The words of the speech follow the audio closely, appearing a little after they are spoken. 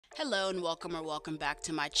Hello and welcome back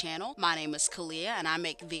to my channel. My name is Kalia and I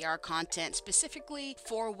make VR content specifically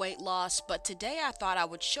for weight loss, but today I thought I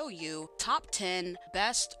would show you top 10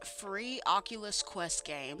 best free Oculus Quest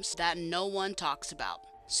games that no one talks about.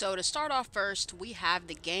 So to start off first, we have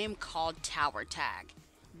the game called Tower Tag.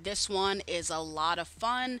 This one is a lot of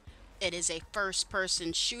fun. It is a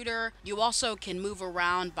first-person shooter. You also can move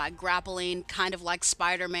around by grappling, kind of like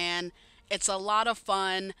Spider-Man. It's a lot of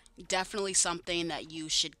fun, definitely something that you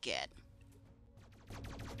should get.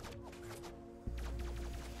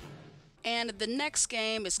 And the next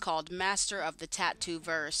game is called Master of the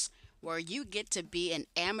Tattooverse, where you get to be an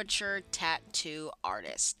amateur tattoo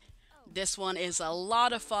artist. This one is a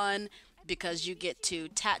lot of fun because you get to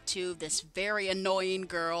tattoo this very annoying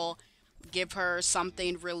girl, give her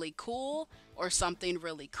something really cool or something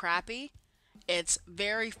really crappy. It's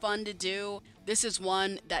very fun to do. This is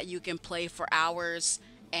one that you can play for hours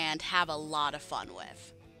and have a lot of fun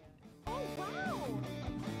with. Oh, wow!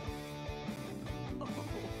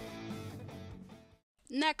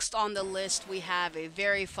 Next on the list, we have a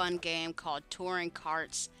very fun game called Touring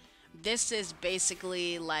Karts. This is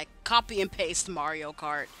basically like copy and paste Mario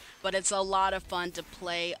Kart, but it's a lot of fun to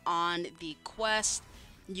play on the Quest.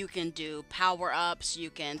 You can do power-ups,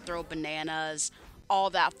 you can throw bananas,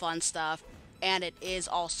 all that fun stuff, and it is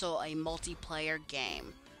also a multiplayer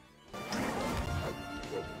game.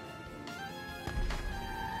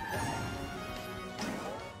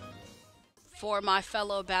 For my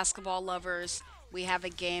fellow basketball lovers, we have a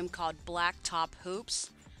game called Blacktop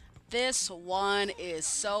Hoops. This one is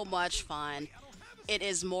so much fun. It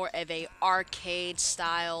is more of a arcade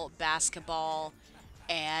style basketball,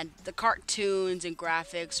 and the cartoons and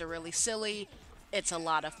graphics are really silly. It's a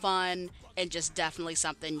lot of fun and just definitely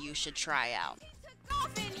something you should try out.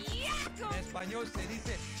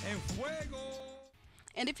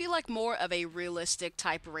 And if you like more of a realistic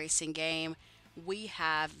type racing game, we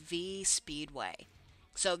have V-Speedway.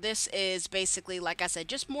 So this is basically, like I said,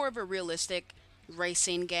 just more of a realistic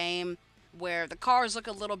racing game where the cars look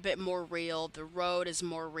a little bit more real, the road is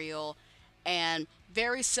more real, and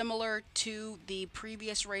very similar to the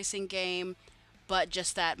previous racing game, but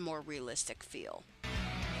just that more realistic feel.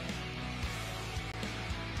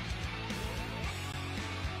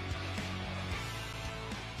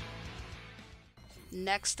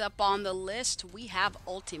 Next up on the list, we have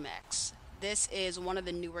Ultimechs. This is one of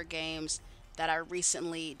the newer games that I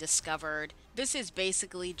recently discovered. This is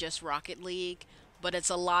basically just Rocket League, but it's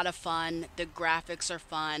a lot of fun. The graphics are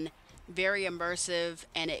fun, very immersive,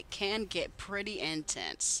 and it can get pretty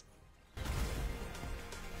intense.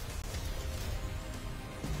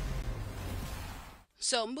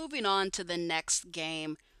 So moving on to the next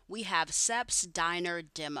game, we have Sep's Diner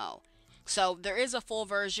Demo. So there is a full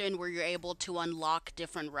version where you're able to unlock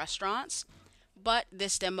different restaurants, but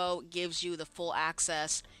this demo gives you the full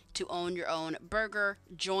access to own your own burger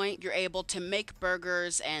joint. You're able to make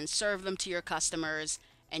burgers and serve them to your customers,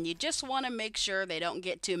 and you just want to make sure they don't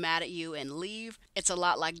get too mad at you and leave. It's a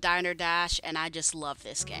lot like Diner Dash, and I just love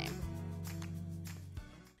this game.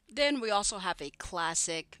 Then we also have a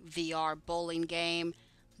classic VR bowling game.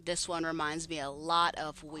 This one reminds me a lot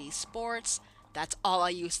of Wii Sports. That's all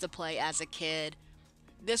I used to play as a kid.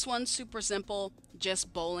 This one's super simple,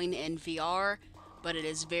 just bowling in VR, but it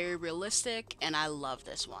is very realistic and I love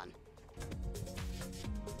this one.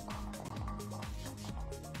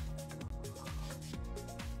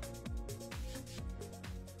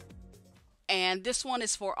 And this one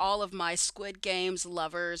is for all of my Squid Games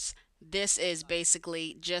lovers. This is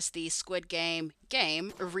basically just the Squid Game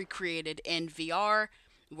recreated in VR,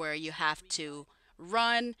 where you have to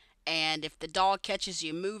run, and if the dog catches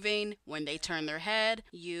you moving when they turn their head,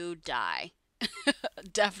 you die.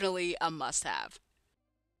 Definitely a must-have.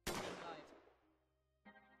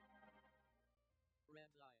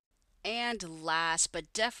 And last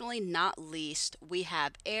but definitely not least, we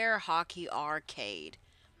have Air Hockey Arcade.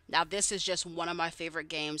 Now this is just one of my favorite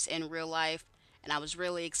games in real life, and I was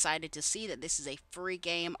really excited to see that this is a free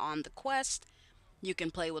game on the Quest. You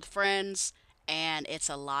can play with friends, and it's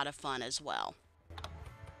a lot of fun as well.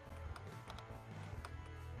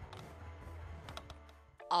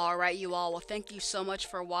 Alright you all, well thank you so much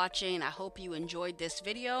for watching. I hope you enjoyed this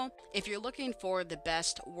video. If you're looking for the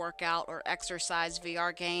best workout or exercise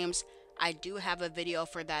VR games, I do have a video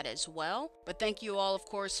for that as well. But thank you all of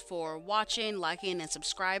course for watching, liking, and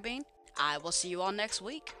subscribing. I will see you all next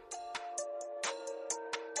week.